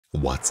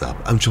What's up?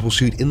 I'm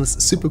Troubleshoot. In this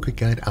super quick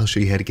guide, I'll show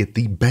you how to get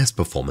the best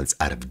performance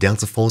out of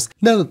Delta Force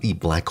now that the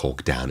Black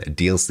Hawk Down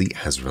DLC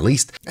has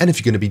released. And if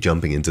you're going to be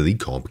jumping into the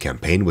co-op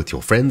campaign with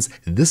your friends,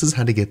 this is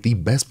how to get the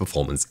best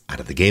performance out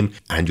of the game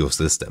and your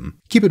system.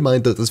 Keep in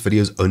mind that this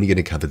video is only going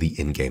to cover the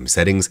in-game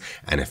settings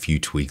and a few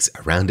tweaks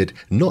around it,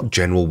 not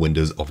general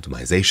Windows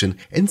optimization.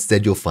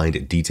 Instead, you'll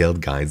find detailed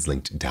guides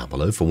linked down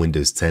below for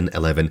Windows 10,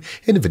 11,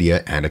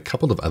 NVIDIA, and a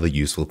couple of other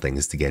useful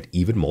things to get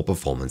even more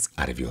performance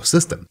out of your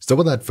system. So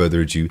without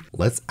further ado,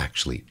 let's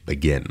actually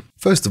begin.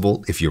 First of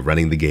all, if you're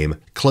running the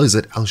game, close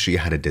it. I'll show you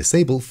how to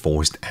disable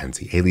forced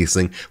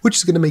anti-aliasing, which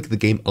is going to make the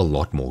game a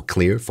lot more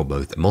clear for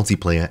both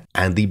multiplayer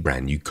and the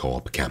brand new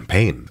co-op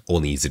campaign. All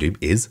you need to do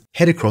is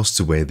head across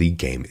to where the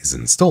game is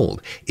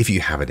installed. If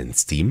you have it in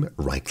Steam,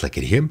 right-click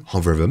it here,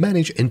 hover over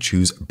Manage, and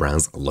choose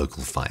Browse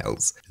Local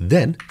Files.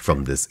 Then,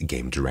 from this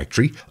game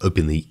directory,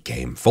 open the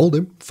Game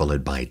folder,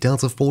 followed by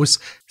Delta Force,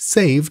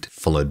 Saved,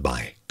 followed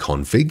by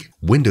Config,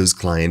 Windows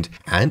Client,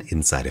 and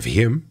inside of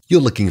here,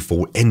 you're looking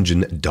for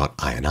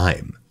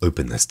engine.ini.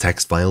 Open this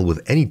text file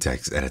with any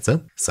text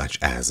editor, such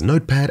as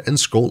Notepad, and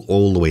scroll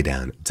all the way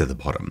down to the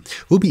bottom.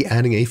 We'll be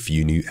adding a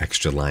few new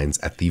extra lines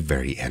at the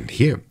very end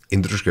here.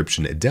 In the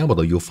description down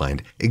below, you'll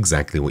find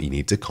exactly what you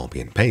need to copy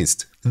and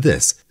paste.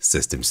 This,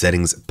 System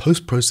Settings,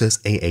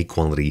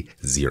 PostProcessAAQuality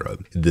 0.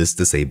 This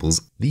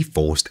disables the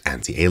Forced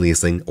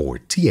Anti-Aliasing, or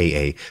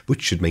TAA,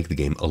 which should make the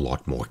game a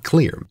lot more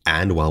clear.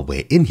 And while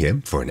we're in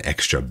here, for an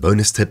extra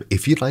bonus tip,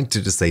 if you'd like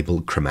to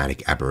disable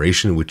Chromatic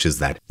Aberration, which is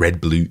that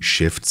red-blue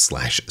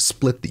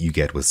shift/split that you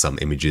get with some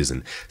images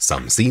and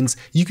some scenes,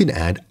 you can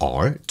add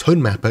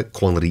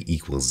r.Tonemapper.Quality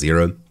equals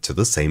 0 to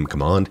the same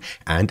command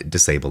and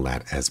disable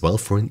that as well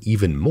for an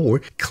even more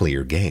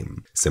clear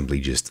game. Simply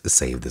just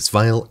save this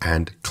file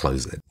and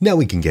close it. Now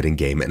we can get in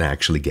game and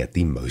actually get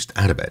the most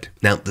out of it.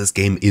 Now this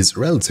game is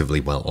relatively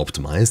well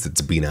optimized.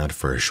 It's been out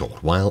for a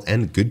short while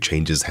and good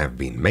changes have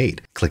been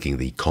made. Clicking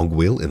the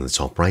cogwheel in the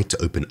top right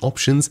to open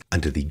options,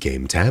 under the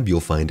game tab you'll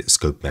find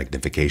scope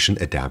magnification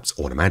adapts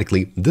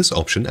automatically. This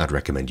option I'd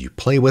recommend you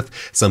play with.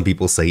 Some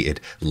people say it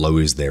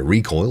lowers their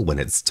recoil when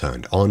it's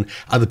turned on.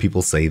 Other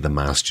people say the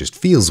mouse just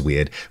feels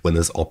weird when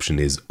this option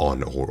is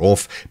on or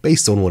off,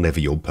 based on whatever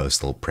your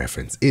personal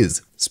preference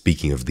is.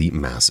 Speaking of the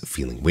mouse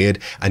feeling weird,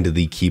 under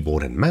the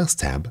keyboard and mouse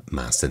tab,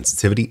 mouse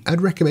sensitivity,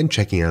 I'd recommend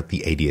checking out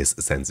the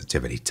ADS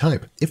sensitivity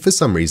type. If for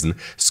some reason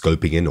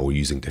scoping in or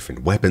using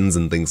different weapons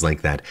and things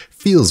like that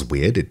feels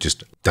weird, it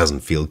just doesn't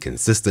feel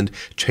consistent,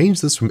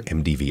 change this from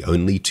MDV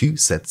only to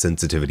set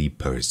sensitivity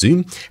per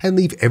zoom and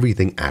leave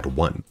everything at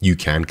 1. You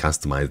can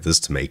customize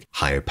this to make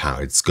higher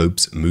powered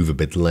scopes move a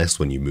bit less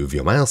when you move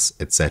your mouse,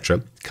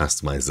 etc.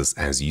 Customize this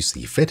as you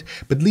see fit,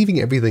 but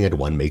leaving everything at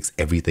 1 makes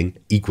everything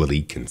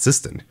equally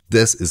consistent.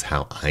 This is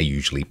how I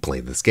usually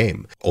play this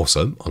game.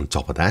 Also, on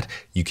top of that,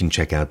 you can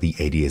check out the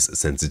ADS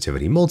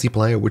sensitivity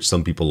multiplier, which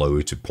some people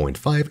lower to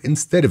 0.5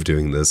 instead of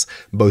doing this.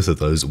 Both of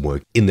those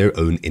work in their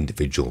own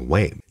individual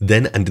way.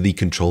 Then under the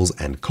Controls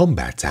and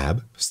Combat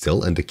tab,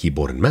 still under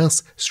keyboard and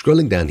mouse,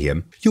 scrolling down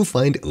here, you'll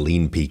find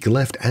Lean Peak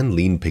Left and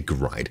Lean Peak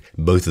Right.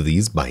 Both of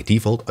these by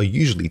default are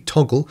usually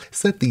toggle.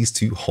 Set these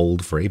to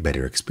hold for a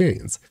better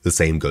experience. The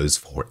same goes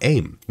for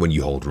aim. When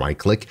you hold right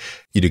click,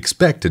 you'd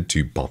expect it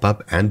to pop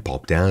up and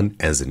pop down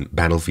as in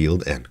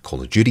Battlefield and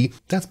Call of Duty.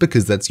 That's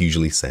because that's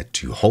usually set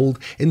to hold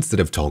instead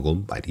of toggle.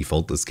 By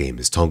default, this game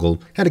is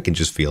toggle and it can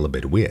just feel a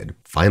bit weird.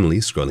 Finally,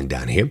 scrolling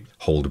down here,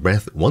 hold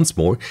breath once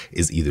more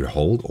is either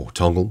hold or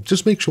toggle.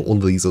 Just make sure all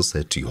of these are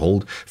set to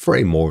hold for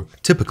a more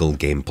typical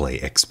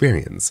gameplay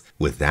experience.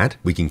 With that,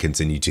 we can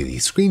continue to the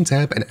screen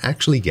tab and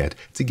actually get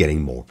to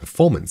getting more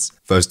performance.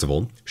 First of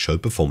all, show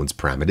performance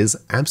parameters.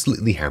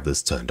 Absolutely have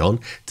this turned on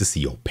to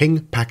see your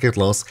ping, packet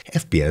loss,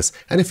 FPS,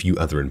 and a few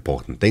other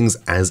important things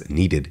as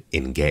needed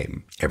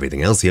in-game.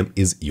 Everything else here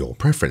is your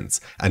preference.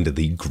 Under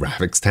the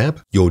Graphics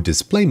tab, your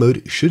display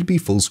mode should be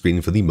full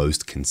screen for the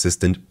most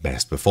consistent,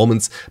 best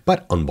performance,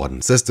 but on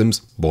modern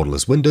systems,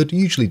 borderless windowed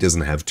usually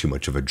doesn't have too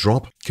much of a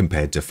drop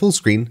compared to full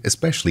screen,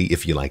 especially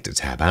if you like to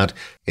tab out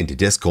into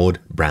Discord,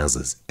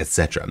 browsers,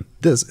 etc.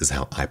 This is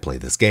how I play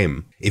this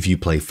game. If you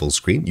play full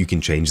screen, you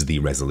can change the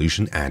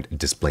resolution and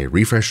display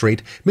refresh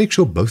rate. Make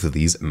sure both of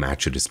these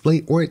match your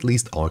display or at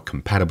least are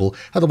compatible,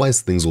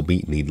 otherwise things will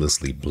be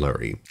needlessly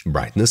blurry.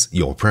 Brightness,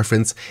 your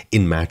preference.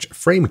 In-match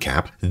frame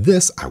cap,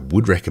 this I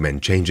would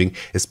recommend changing,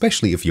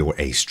 especially if you're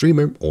a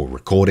streamer or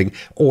recording,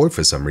 or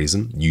for some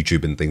reason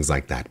YouTube and things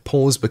like that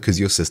pause because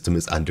your system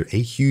is under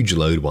a huge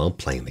load while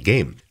playing the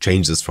game.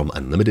 Change this from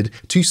unlimited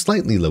to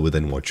slightly lower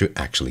than what you're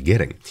actually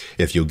getting.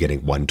 If you're getting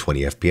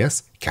 120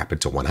 FPS, cap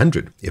it to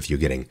 100. If you're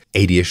getting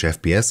 80-ish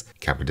FPS,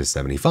 cap it to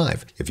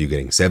 75. If you're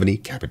getting 70,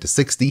 cap it to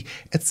 60,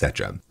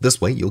 etc.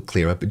 This way you'll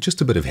clear up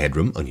just a bit of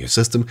headroom on your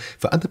system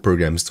for other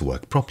programs to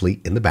work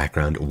properly in the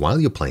background while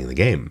you're playing the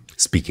game.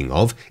 Speaking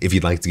of, if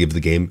you'd like to give the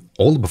game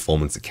all the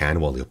performance it can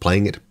while you're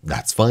playing it,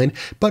 that's fine,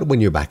 but when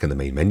you're back in the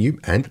main menu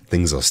and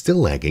things are still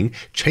lagging,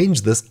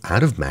 change this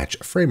out of match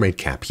frame rate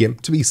cap here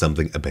to be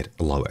something a bit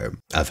lower.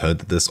 I've heard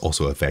that this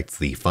also affects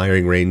the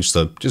firing range,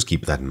 so just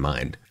keep that in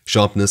mind.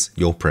 Sharpness,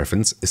 your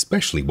preference,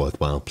 especially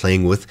worthwhile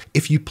playing with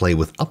if you play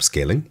with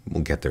upscaling,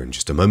 we'll get there in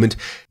just a moment.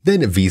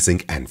 Then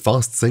VSync and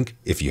Fast Sync,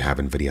 if you have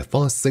NVIDIA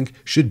Fast Sync,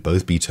 should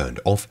both be turned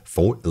off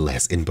for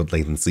less input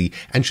latency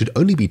and should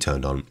only be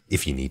turned on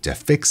if you need to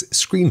fix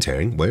screen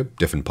tearing where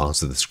different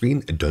parts of the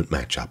screen don't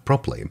match up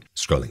properly.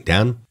 Scrolling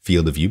down,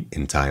 field of view,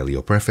 entirely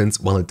your preference.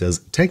 While it does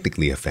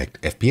technically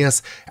affect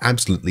FPS,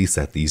 absolutely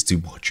set these to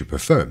what you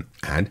prefer.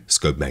 And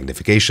scope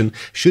magnification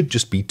should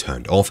just be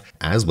turned off,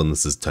 as when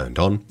this is turned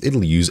on,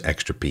 it'll use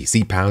extra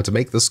PC power to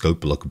make the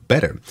scope look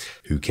better.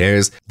 Who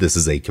cares? This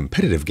is a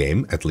competitive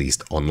game, at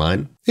least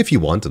online. If you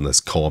want in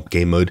this co-op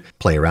game mode,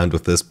 play around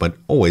with this, but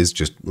always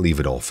just leave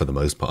it off for the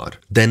most part.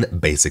 Then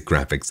basic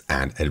graphics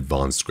and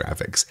advanced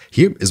graphics.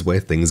 Here is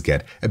where things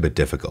get a bit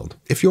difficult.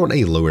 If you're on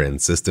a lower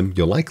end system,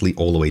 you're likely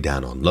all the way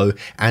down on low,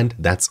 and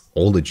that's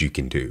all that you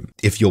can do.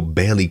 If you're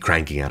barely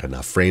cranking out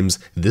enough frames,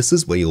 this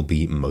is where you'll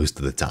be most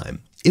of the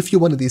time. If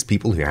you're one of these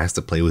people who has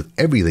to play with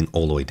everything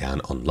all the way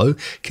down on low,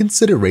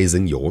 consider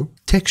raising your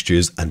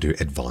textures under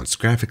advanced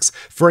graphics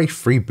for a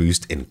free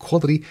boost in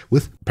quality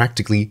with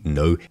practically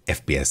no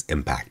FPS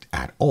impact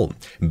at all,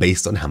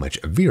 based on how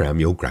much VRAM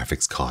your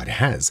graphics card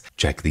has.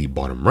 Check the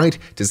bottom right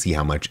to see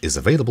how much is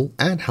available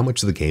and how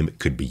much the game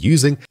could be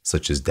using,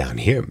 such as down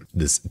here.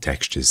 This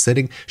textures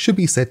setting should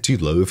be set to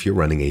low if you're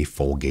running a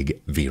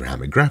 4GB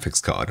VRAM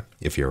graphics card.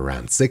 If you're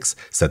around 6,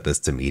 set this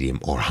to medium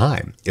or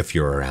high. If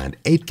you're around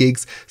 8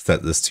 gigs,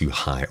 set this to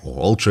high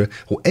or ultra,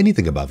 or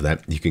anything above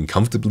that. You can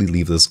comfortably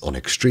leave this on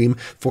extreme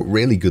for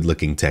really good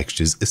looking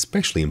textures,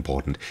 especially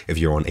important if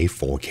you're on a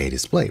 4K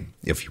display.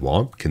 If you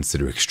are,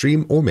 consider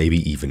extreme or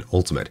maybe even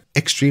ultimate.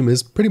 Extreme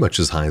is pretty much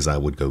as high as I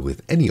would go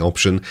with any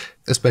option,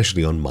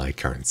 especially on my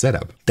current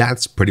setup.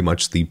 That's pretty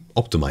much the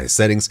optimized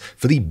settings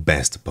for the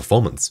best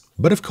performance.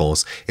 But of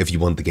course, if you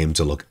want the game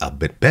to look a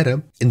bit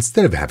better,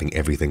 instead of having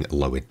everything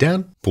lowered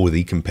down for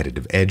the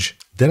competitive edge,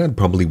 then I'd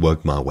probably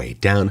work my way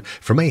down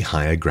from a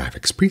higher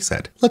graphics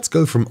preset. Let's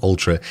go from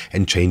Ultra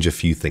and change a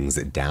few things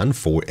down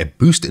for a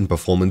boost in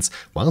performance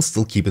while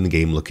still keeping the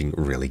game looking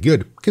really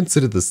good.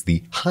 Consider this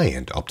the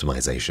high-end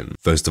optimization.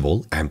 First of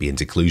all, ambient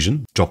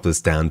occlusion. Drop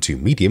this down to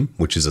medium,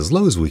 which is as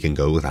low as we can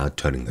go without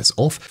turning this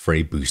off for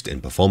a boost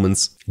in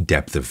performance.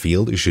 Depth of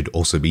field should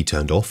also be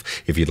turned off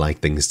if you'd like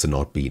things to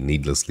not be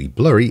needlessly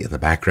blurry in the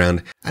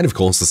background. And of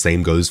course, the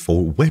same goes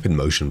for weapon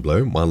motion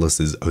blur. While this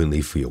is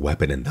only for your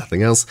weapon and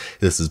nothing else,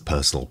 this is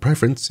personal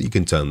preference. You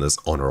can turn this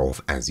on or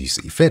off as you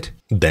see fit.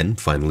 Then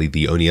finally,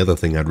 the only other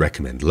thing I'd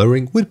recommend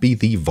lowering would be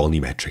the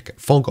volumetric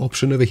fog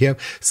option over here.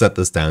 Set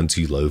this down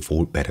to low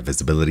for better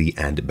visibility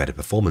and better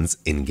performance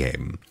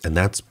in-game. And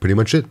that's pretty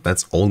much it.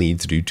 That's all you need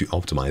to do to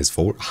optimize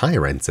for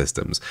higher end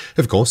systems.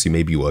 Of course, you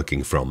may be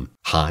working from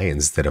high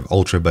instead of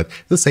ultra, but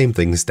the same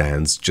thing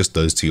stands. Just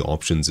those two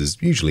options is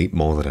usually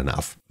more than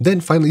enough. Then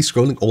finally,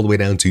 scrolling all the way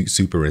down to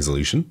super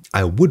resolution,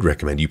 I would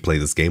recommend you play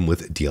this game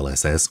with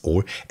DLSS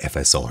or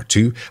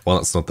FSR2. While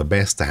it's not the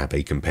best to have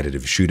a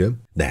competitive shooter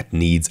that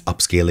needs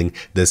upscaling,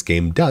 this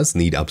game does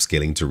need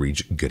upscaling to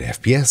reach good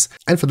FPS,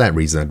 and for that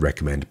reason I'd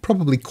recommend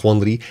probably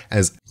quality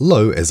as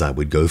low as I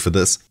would go for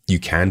this. You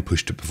can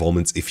push to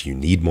performance if you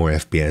need more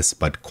FPS,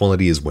 but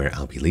quality is where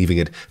I'll be leaving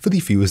it for the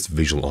fewest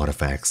visual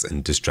artifacts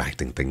and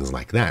distracting things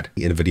like that.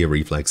 The NVIDIA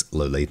Reflex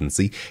low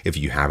latency. If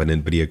you have an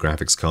NVIDIA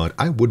graphics card,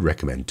 I would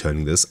recommend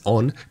turning this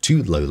on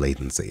to low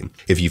latency.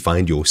 If you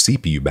find your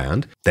CPU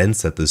bound, then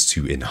set this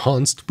to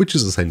enhanced, which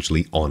is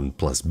essentially on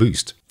plus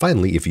boost.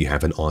 Finally, if you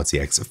have an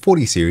RTX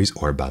 40 series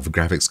or above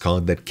graphics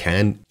card that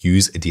can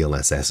use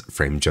DLSS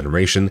frame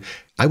generation,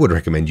 I would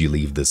recommend you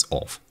leave this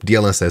off.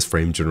 DLSS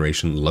frame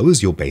generation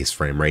lowers your base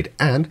frame rate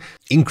and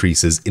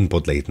increases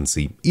input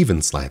latency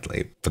even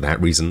slightly. For that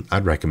reason,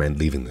 I'd recommend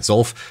leaving this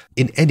off.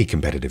 In any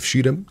competitive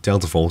shooter,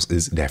 Delta Force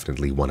is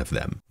definitely one of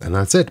them. And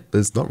that's it.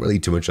 There's not really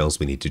too much else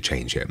we need to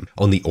change here.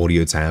 On the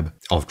audio tab,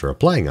 after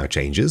applying our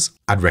changes,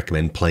 I'd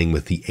recommend playing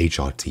with the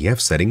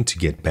HRTF setting to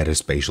get better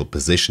spatial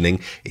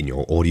positioning in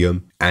your audio.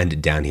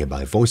 And down here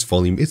by voice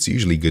volume, it's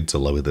usually good to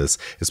lower this,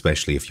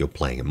 especially if you're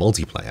playing a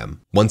multiplayer.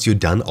 Once you're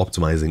done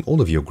optimizing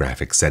all of your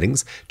graphics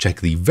settings,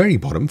 check the very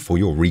bottom for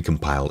your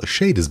Recompile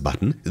Shaders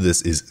button.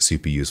 This is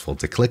super useful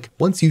to click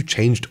once you've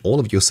changed all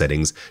of your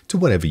settings to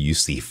whatever you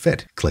see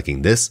fit.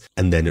 Clicking this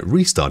and then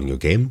restarting your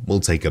game will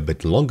take a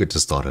bit longer to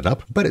start it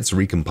up, but it's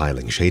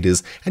recompiling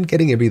shaders and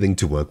getting everything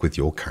to work with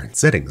your current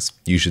settings.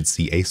 You should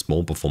see a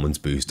small performance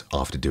boost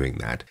after doing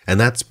that. And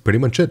that's pretty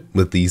much it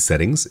with these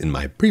settings. In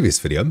my previous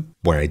video,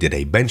 where I did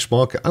a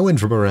benchmark, I went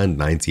from around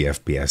 90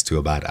 FPS to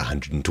about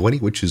 120,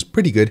 which is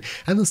pretty good,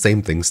 and the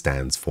same thing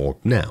stands for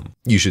now.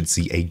 You should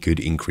see a good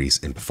increase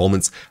in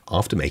performance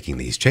after making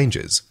these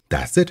changes.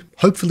 That's it.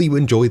 Hopefully you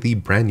enjoy the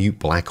brand new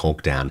Black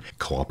Hawk Down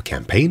co-op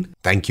campaign.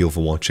 Thank you all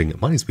for watching.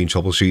 My name's been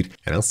TROUBLESHOOT,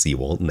 and I'll see you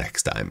all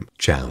next time.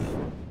 Ciao.